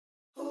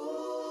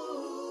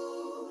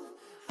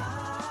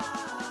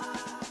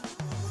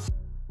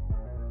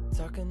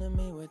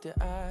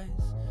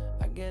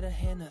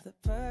hint of the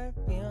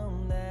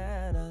perfume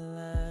that I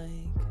like.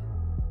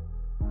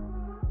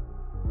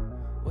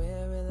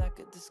 Wear it like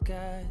a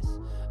disguise.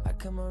 I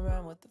come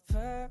around with the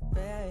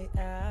perfect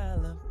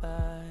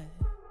alibi.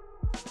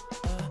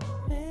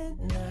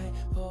 Midnight,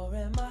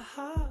 pouring my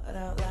heart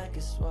out like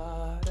it's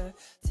water.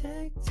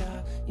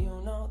 Tick-tock, you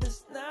know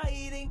this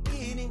night ain't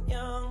getting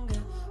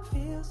younger.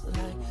 Feels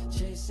like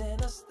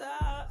chasing a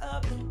star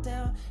up and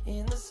down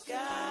in the sky.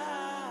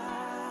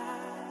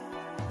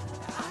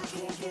 I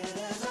can't get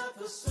enough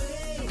of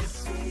sweet,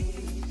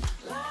 sweet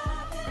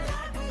loving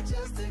like we're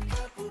just a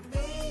couple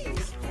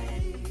bees,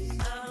 please.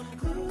 I'm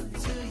glued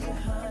to you,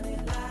 honey,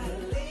 like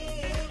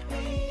believe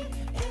me,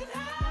 and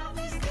I'll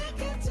be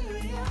sticking to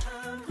you.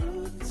 I'm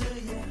glued to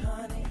you,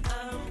 honey.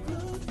 I'm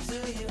glued to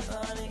you,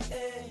 honey.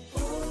 Hey.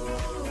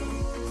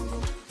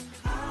 Ooh,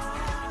 ah,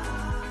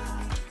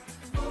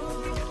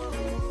 ooh,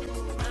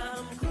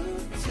 I'm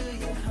glued to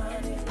you,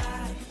 honey,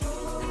 like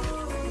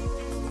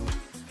ooh,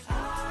 ah,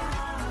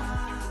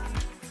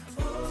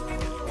 ooh,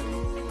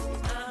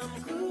 I'm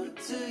glued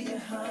to you,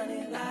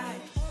 honey,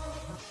 like.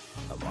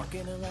 I'm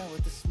walking around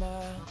with a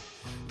smile.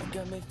 You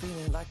got me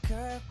feeling like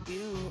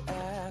curfew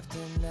after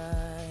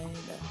 9.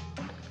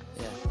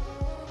 Yeah.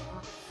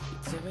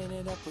 You're tearing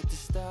it up with the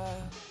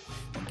style.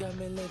 You got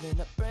me living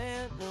a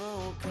brand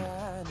new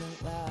kind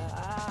of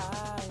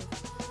life.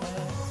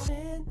 At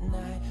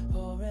midnight,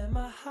 pouring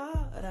my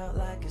heart out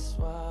like it's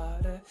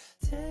water.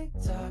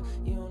 Tick-tock,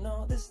 you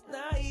know this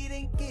night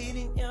ain't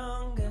getting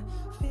younger.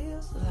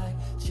 Feels like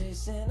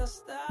chasing a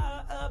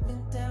star up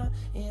and down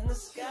in the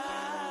sky.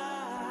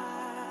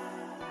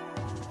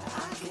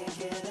 I can't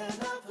get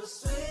enough of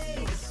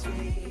sweet,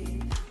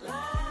 sweet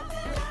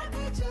loving like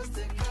we're just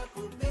a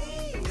couple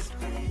bees,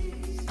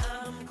 please.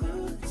 I'm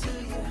glued to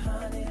you,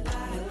 honey, like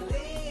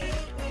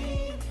believe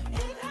me,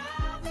 and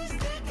I'll be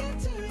sticking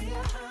to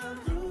you. I'm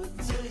glued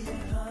to you,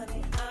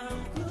 honey. I'm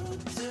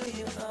glued to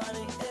you,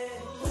 honey. Hey.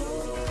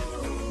 Ooh,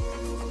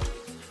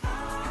 ah,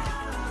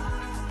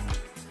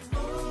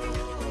 ooh,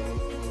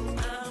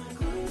 I'm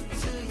glued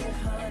to you,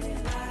 honey,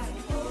 like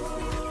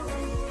ooh,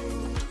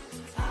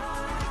 ah,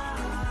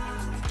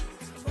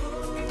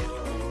 ooh,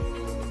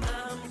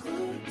 I'm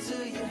glued to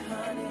you,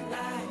 honey,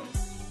 like.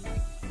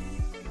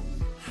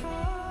 Oh,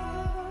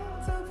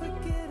 don't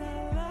forget I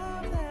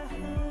love that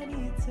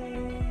honey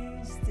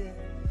taste.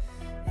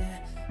 Yeah.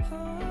 Oh,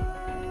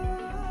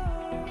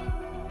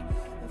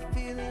 I'm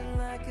feeling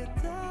like a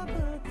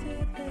double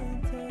dipping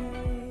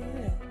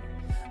day.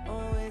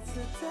 Oh, it's a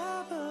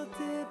double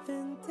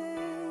dipping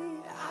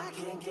day. I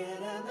can't get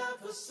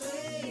enough of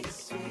sweet,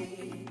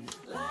 sweet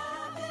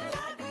loving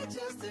like we're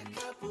just a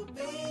couple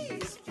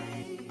bees,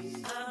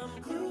 please. I'm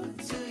glued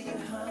to you,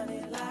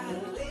 honey, like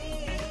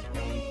believe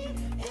me,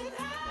 and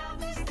I'll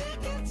be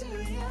sticking to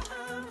you.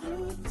 I'm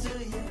glued to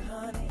you,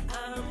 honey.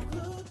 I'm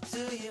glued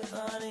to you,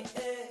 honey.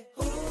 Hey.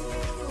 Ooh,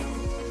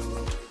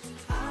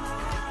 ah,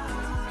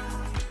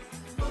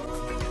 ooh,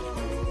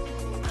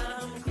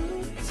 I'm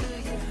glued to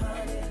you,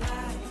 honey,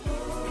 like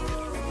ooh,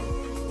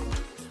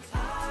 ah,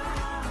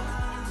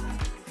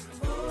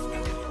 ooh,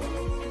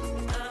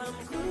 I'm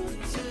glued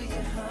to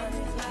you,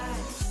 honey, like.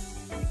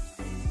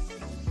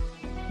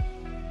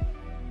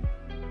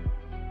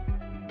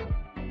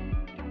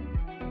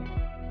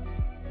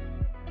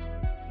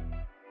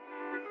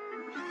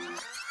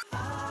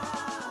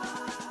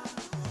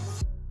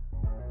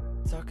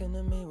 Talking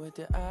to me with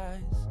your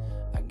eyes,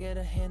 I get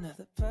a hint of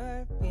the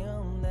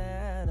perfume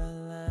that I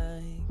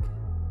like.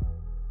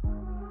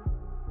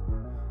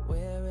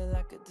 Wear it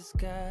like a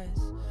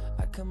disguise.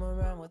 I come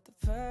around with the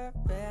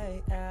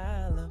perfect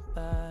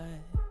alibi.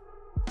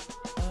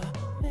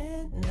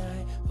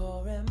 Midnight,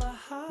 pouring my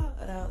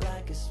heart out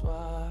like it's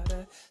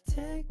water.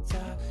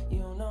 Tick-tock,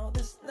 you know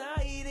this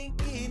night ain't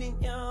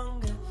getting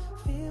younger.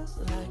 Feels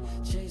like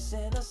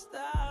chasing a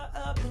star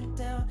up and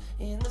down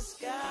in the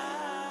sky.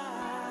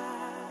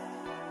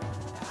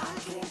 I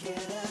can't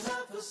get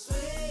enough of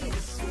sweet,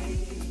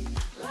 sweet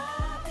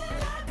loving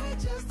like we're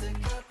just a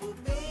couple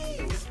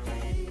bees,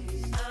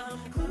 please. I'm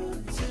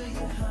glued to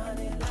you,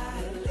 honey,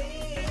 like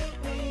believe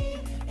me,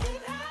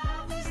 and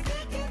I'll be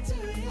sticking to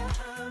you.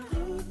 I'm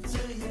glued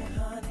to you,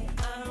 honey.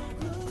 I'm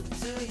glued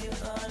to you,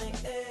 honey.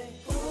 Hey.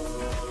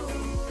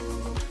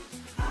 Ooh,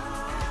 ah,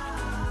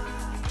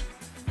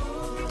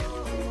 ooh,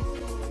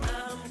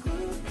 I'm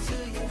glued to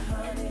you,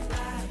 honey,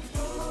 like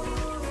ooh,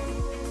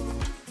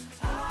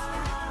 ah,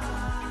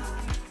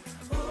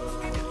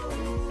 ooh,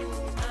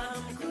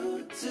 I'm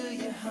glued to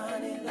you,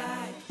 honey,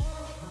 like.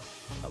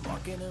 I'm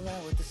walking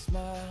around with a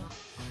smile.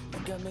 You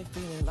got me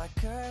feeling like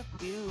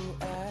curfew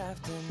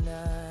after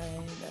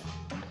 9.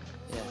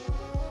 Yeah.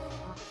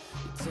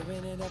 You're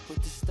tearing it up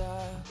with the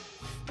style.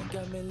 You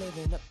got me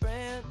living a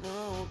brand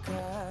new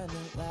kind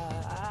of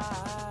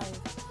life.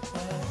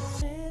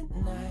 At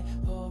midnight,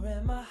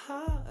 pouring my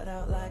heart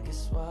out like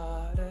it's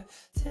water.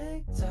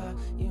 Tick-tock,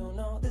 you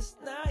know this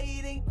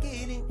night ain't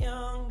getting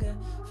younger.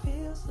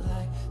 Feels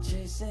like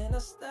chasing a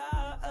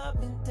star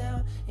up and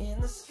down in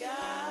the sky.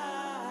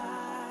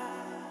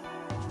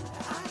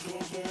 I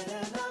can't get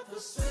enough of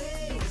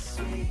sweet,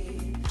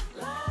 sweet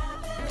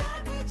loving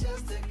like we're just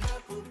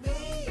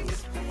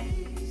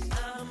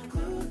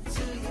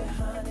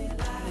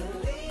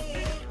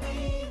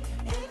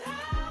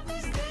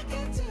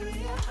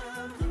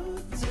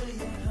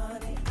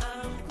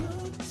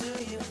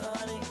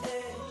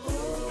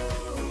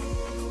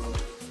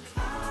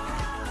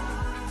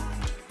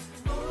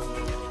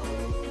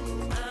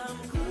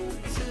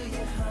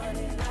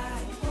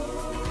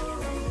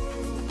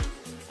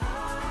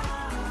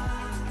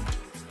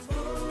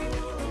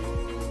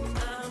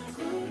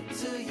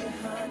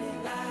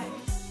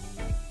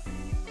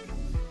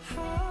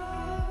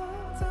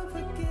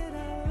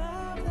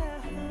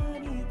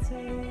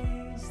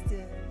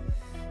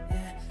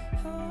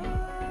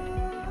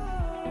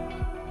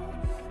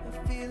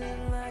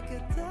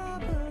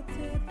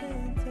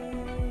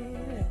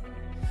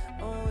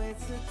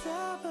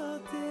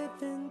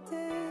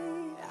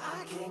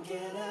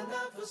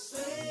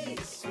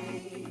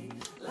sweet.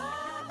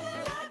 Loving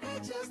like we're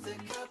just a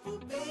couple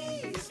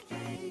bees,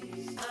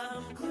 please.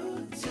 I'm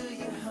glued to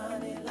you,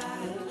 honey,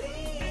 like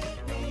leave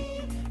me,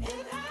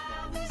 and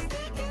I'll be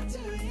sticking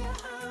to you.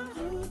 I'm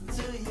glued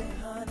to you,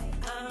 honey.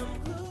 I'm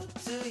glued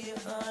to you,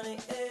 honey.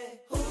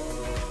 Eh.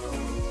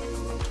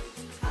 Ooh,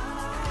 ah,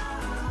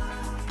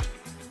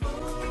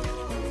 ooh.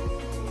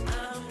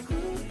 I'm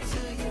glued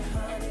to you,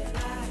 honey,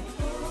 like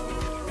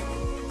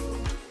ooh,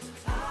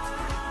 ah,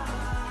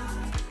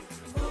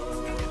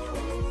 ooh.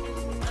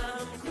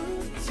 I'm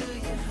glued to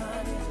you,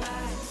 honey,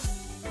 like.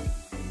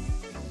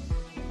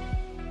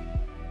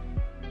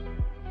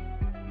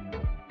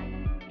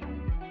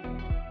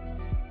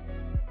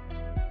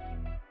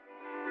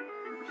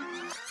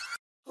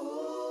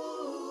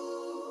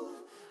 Ooh,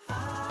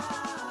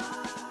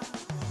 ah.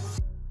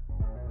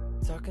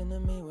 Talking to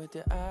me with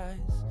your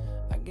eyes,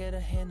 I get a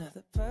hint of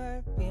the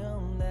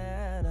perfume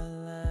that I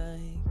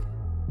like.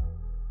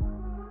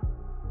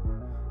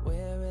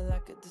 Wear it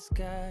like a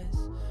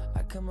disguise,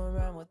 I come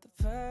around with the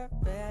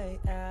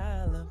perfect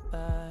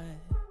alibi.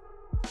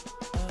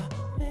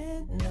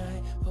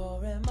 Midnight,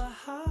 pouring my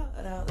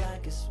heart out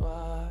like it's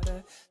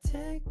water.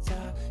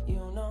 Tick-tock, you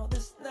know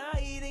this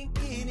night ain't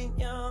getting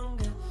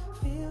younger.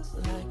 Feels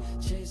like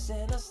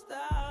chasing a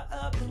star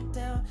up and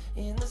down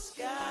in the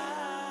sky.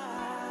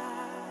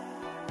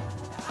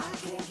 I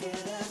can't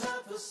get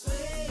enough of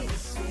sweet,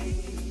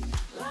 sweet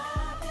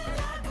loving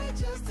like we're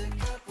just a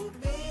couple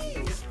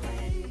bees,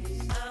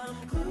 please. I'm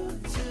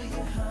glued to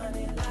you,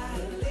 honey,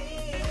 like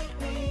leave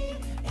me,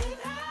 and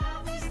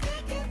I'll be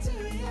sticking to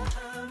you.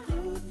 I'm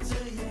glued to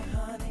you,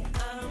 honey.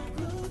 I'm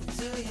glued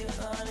to you,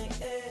 honey.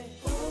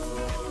 Eh.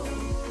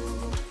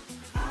 Ooh,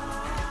 ah,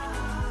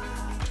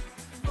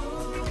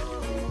 ooh.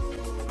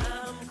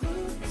 I'm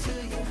glued to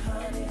you,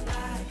 honey,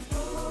 like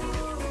ooh,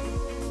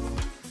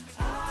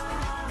 ah,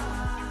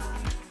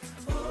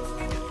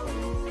 ooh.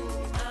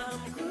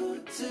 I'm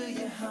glued to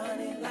you,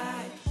 honey,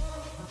 like.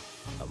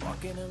 I'm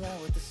walking around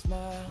with a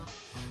smile.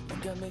 You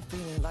got me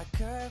feeling like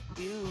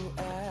curfew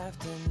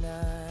after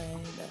 9.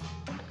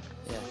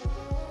 Yeah.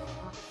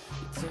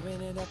 You're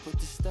tearing it up with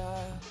the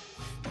style.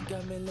 You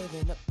got me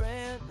living a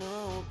brand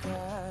new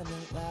kind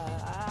of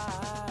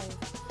life.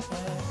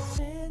 At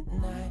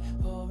midnight,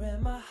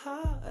 pouring my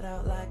heart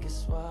out like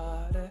it's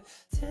water.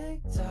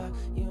 Tick-tock,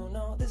 you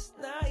know this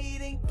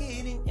night ain't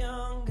getting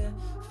younger.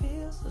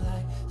 Feels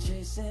like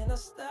chasing a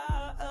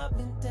star up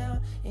and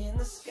down in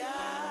the sky.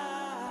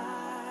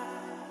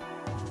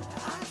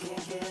 I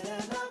can't get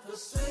enough of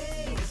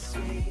sweet,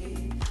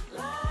 sweet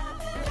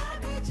loving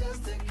like we're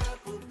just a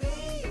couple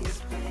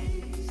bees,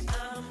 please.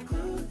 I'm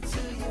glued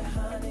to you,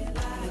 honey,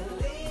 like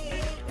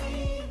leave me,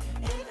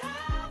 and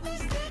I'll be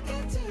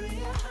sticking to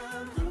you.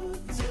 I'm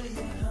glued to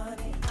you,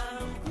 honey.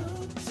 I'm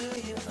glued to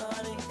you,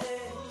 honey.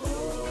 Eh.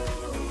 Ooh,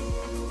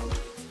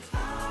 ah,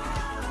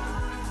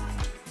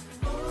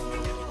 ooh.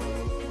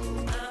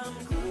 I'm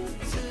glued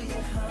to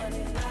you,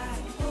 honey,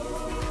 like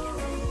ooh,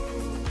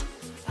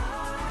 ah,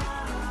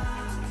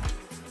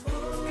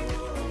 ooh.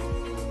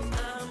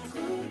 I'm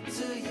glued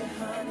to you,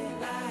 honey,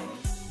 like.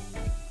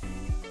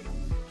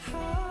 Oh,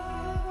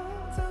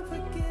 don't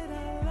forget I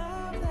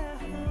love that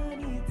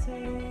honey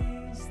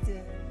taste.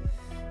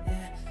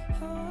 Yeah.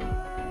 Oh,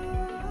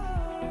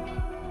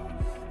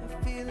 I'm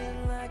feeling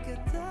like a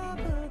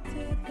double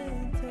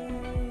dipping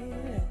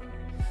day.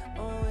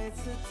 Oh,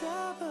 it's a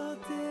double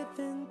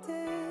dipping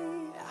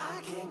day.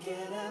 I can't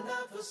get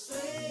enough of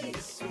sweet,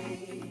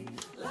 sweet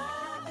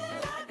loving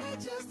like we're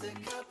just a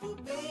couple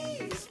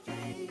bees,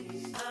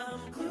 please.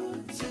 I'm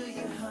glued to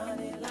you,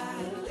 honey,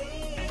 like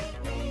leave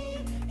me,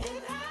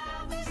 and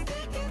I'll be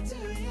sticking to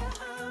you.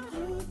 I'm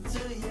glued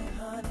to you,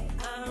 honey.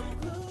 I'm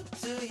glued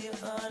to you,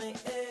 honey.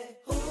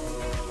 Eh. Ooh,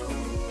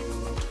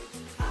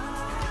 ah,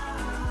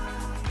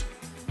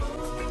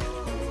 ooh.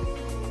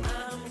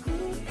 I'm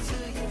glued to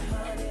you,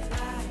 honey,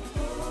 like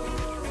ooh,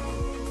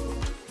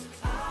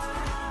 ah,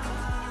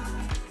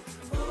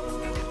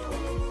 ooh.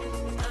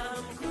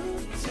 I'm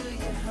glued to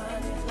you,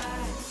 honey,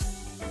 like.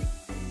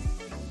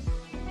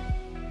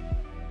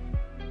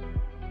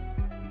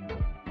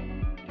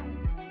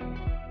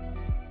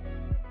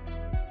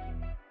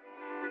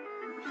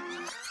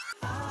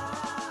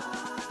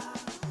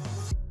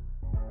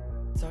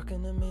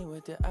 Talking to me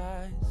with your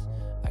eyes,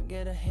 I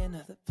get a hint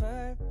of the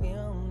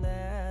perfume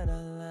that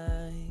I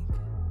like.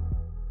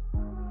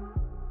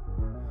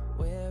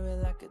 Wear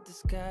it like a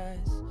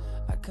disguise,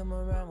 I come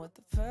around with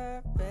the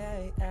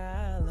perfect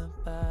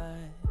alibi.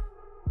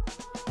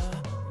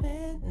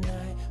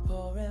 Midnight,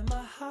 pouring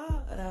my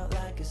heart out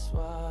like it's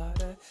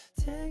water.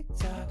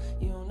 Tick-tock,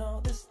 you know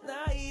this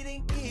night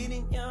ain't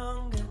getting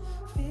younger.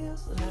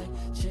 Feels like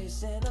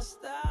chasing a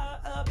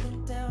star up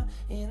and down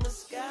in the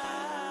sky.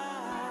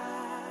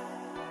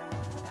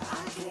 I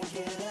can't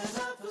get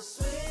enough of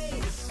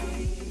sweet,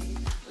 sweet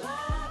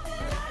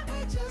loving like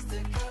we're just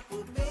a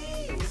couple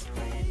bees,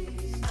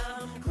 please.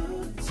 I'm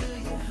glued to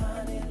you,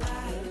 honey,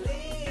 like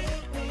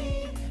leave me,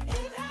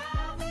 and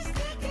I'll be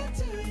sticking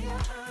to you.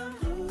 I'm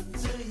glued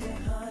to you,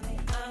 honey.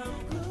 I'm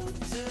glued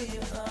to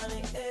you,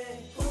 honey.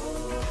 Eh.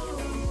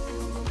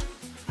 Ooh,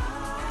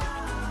 ah.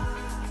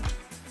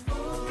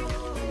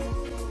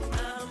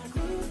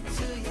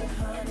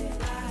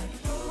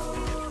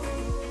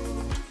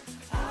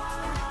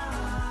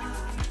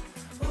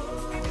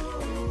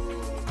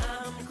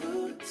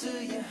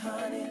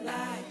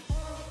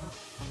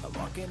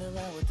 I'm walking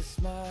around with a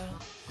smile.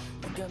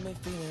 You got me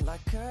feeling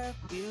like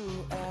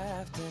curfew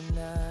after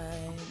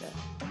 9.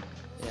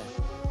 Yeah.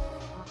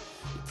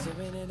 You're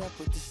tearing it up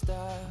with your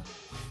style.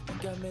 You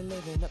got me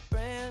living a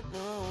brand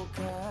new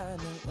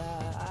kind of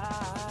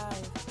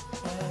life.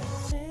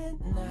 At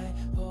midnight,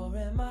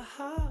 pouring my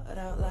heart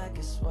out like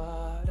it's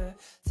water.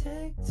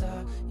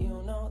 Tick-tock,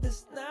 you know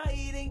this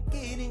night ain't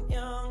getting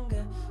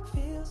younger.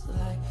 Feels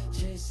like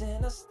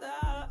chasing a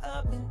star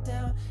up and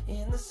down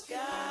in the sky.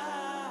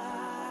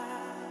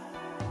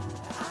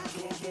 I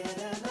can't get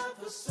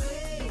enough of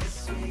sweet,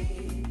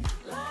 sweet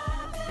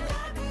love,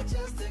 like we're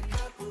just a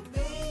couple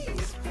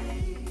bees,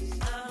 please.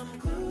 I'm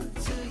glued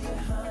to you,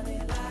 honey,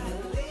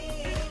 like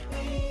leave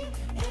me,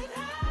 and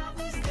I'll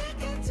be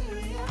sticking to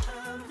you.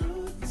 I'm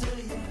glued to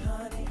you,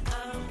 honey.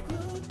 I'm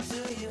glued to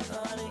you,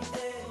 honey.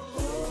 Hey.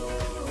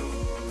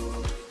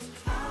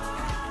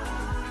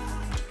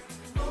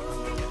 Ooh,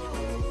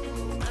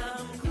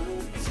 I'm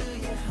glued to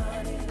you,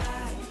 honey,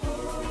 like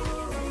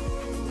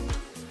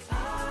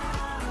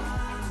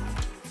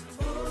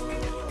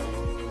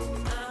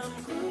I'm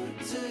glued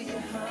to you,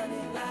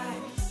 honey,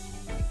 like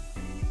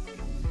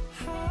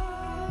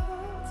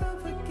don't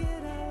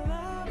forget I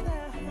love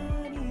that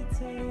honey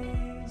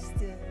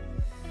taste.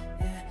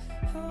 Yeah.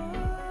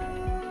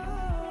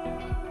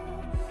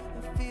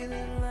 I'm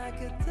feeling like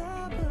a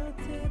double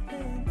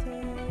dipping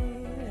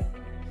day.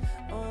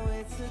 Oh,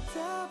 it's a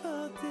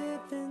double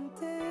dipping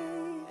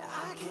day.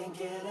 I can't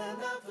get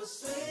enough of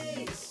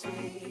sweet,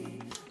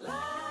 sweet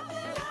love,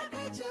 like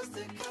we're just a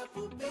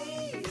couple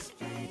bees,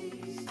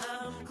 please.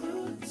 I'm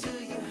glued to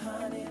you,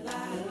 honey,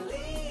 like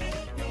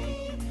leave me,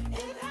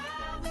 and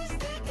I'll be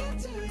sticking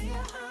to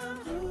you. I'm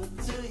glued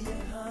to you,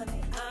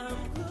 honey. I'm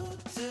glued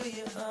to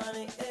you,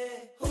 honey.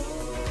 Hey.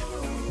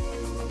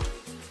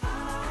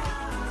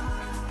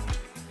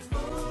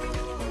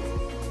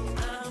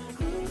 I'm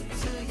glued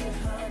to you,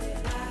 honey,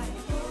 like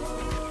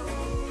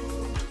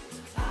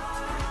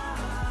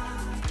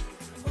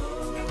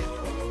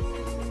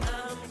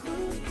I'm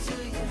glued to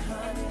you,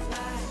 honey,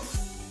 like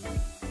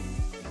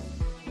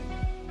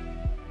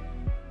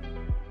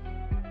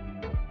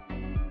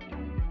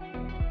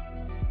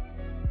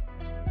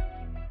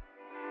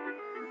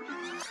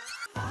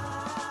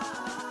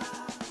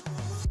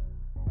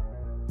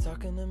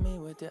talking to me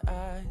with your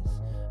eyes.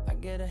 I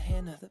get a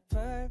hint of the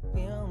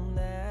perfume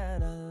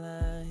that I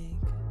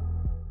like.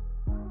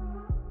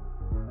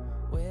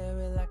 Wear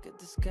it like a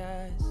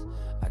disguise.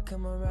 I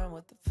come around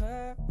with the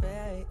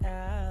perfect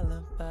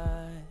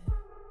alibi.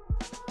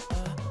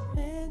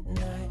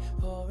 Midnight,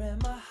 pouring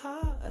my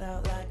heart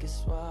out like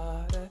it's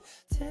water.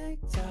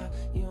 Tick-tock,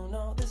 you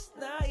know this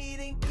night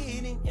ain't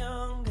getting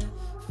younger.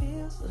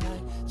 Feels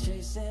like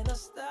chasing a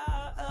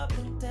star up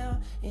and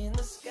down in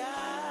the sky.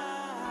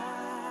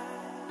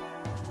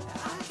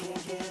 I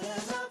can't get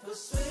enough of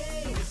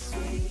sweet,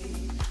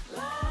 sweet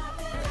love,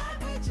 like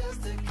we're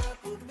just a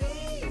couple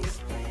bees,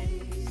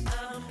 please.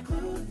 I'm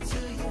glued to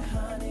you,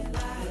 honey,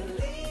 like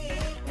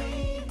leave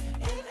me,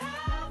 and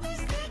I'll be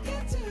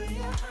sticking to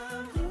you.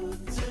 I'm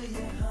glued to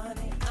you,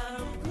 honey.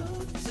 I'm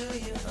glued to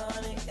you,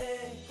 honey.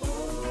 Hey.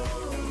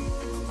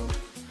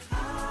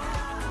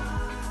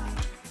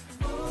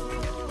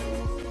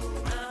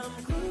 I'm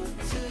glued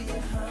to you,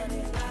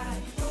 honey,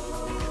 like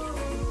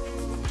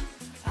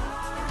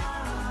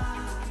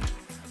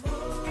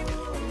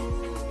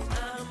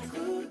I'm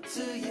glued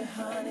to you,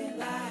 honey,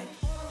 like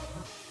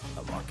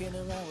I'm walking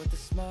around with a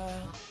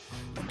smile.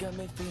 You got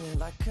me feeling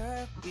like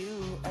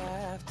curfew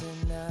after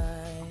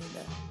 9.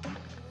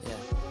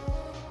 Yeah.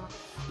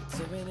 You're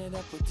tearing it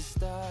up with your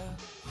style.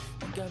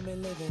 You got me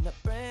living a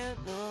brand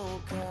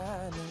new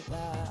kind of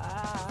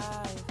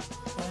life.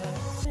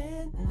 At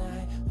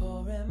midnight,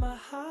 pouring my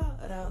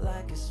heart out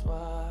like it's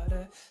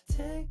water.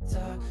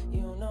 Tick-tock,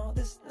 you know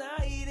this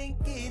night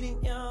ain't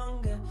getting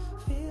younger.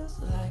 Feels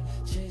like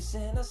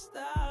chasing a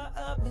star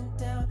up and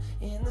down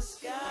in the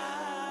sky.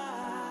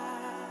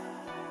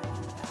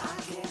 I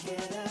can't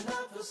get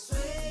enough of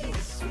sweet,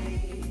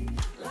 sweet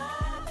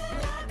love,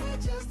 like we're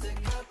just a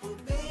couple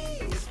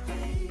bees,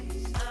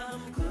 please.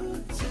 I'm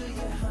glued to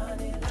you,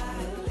 honey,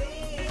 like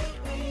leave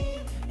me,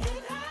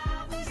 and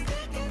I'll be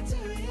sticking to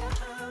you.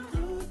 I'm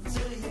glued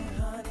to you,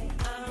 honey.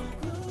 I'm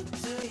glued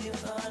to you,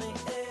 honey.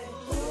 Hey.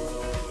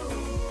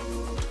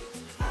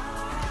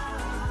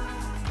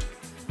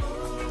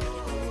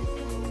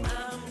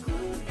 I'm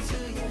glued to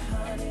you,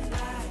 honey,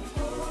 like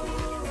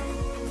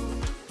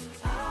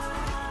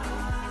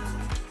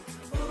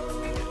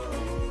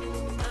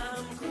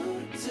I'm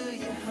glued to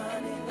you,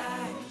 honey,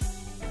 like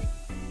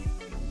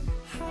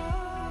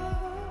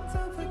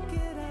don't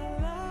forget I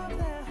love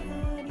that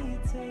honey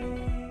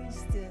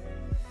taste.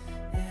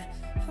 Yeah.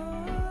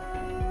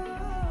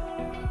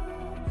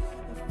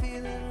 I'm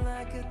feeling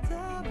like a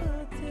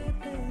double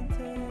dipping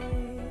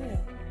day.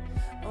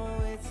 Oh,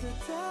 it's a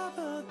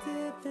double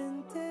dipping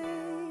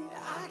day.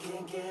 I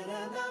can't get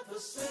enough of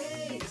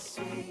sweet,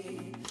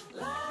 sweet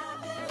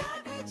love,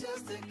 like we're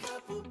just a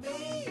couple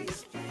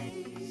bees,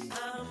 please.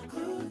 I'm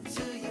glued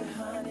to you,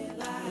 honey,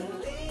 like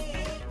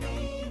leave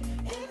me,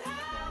 and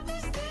I'll be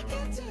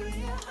sticking to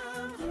you.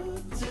 I'm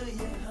glued to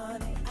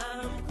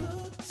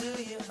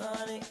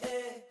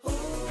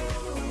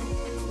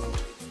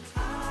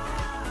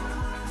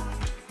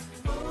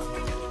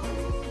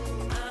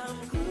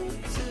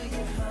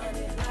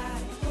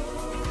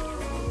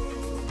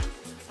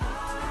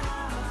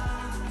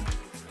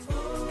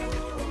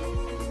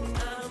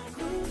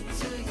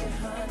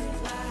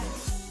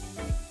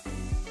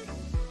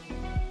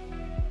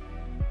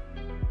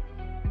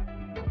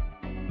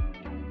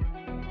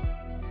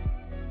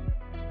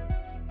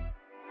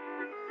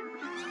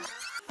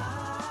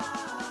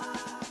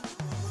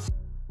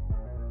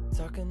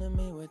Talking to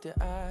me with your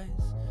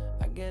eyes,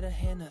 I get a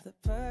hint of the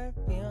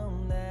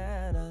perfume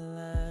that I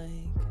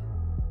like.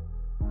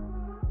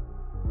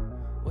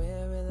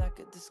 Wear it like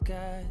a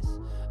disguise,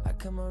 I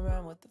come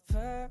around with the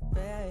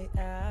perfect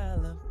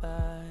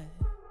alibi.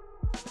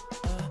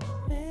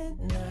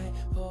 Midnight,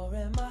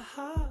 pouring my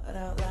heart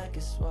out like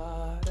it's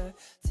water.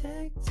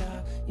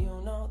 Tick-tock, you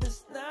know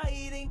this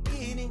night ain't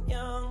getting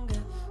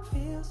younger.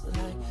 Feels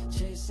like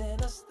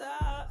chasing a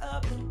star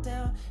up and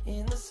down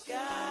in the sky.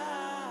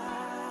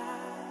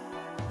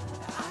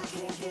 I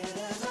can't get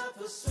enough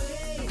of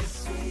sweet,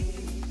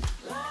 sweet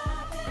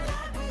loving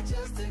like we're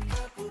just a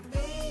couple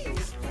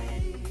bees,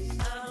 please.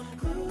 I'm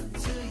glued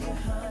to you,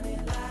 honey,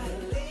 like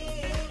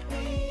leave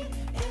me,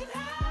 and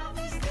I'll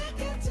be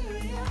sticking to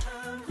you.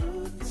 I'm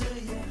glued to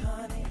you,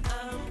 honey,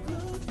 I'm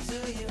glued to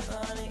you,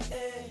 honey,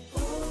 hey.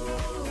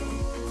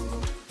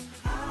 Ooh,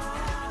 ah,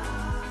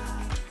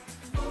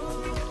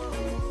 ooh,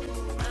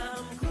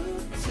 I'm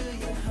glued to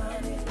you,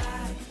 honey,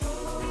 like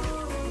ooh,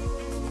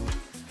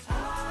 ah,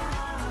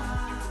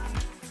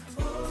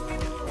 ooh,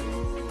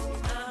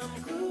 I'm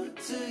glued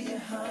to you,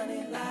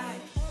 honey,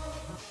 like.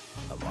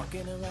 I'm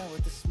walking around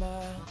with a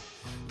smile,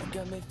 you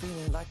got me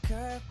feeling like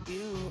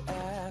curfew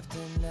after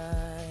 9.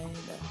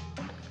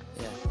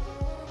 Yeah,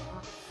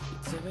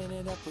 you're tearing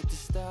it up with your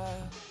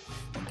style.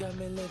 You got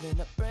me living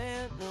a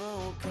brand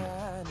new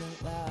kind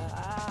of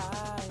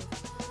life.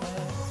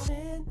 At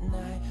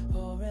midnight,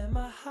 pouring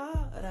my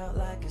heart out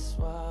like it's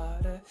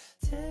water.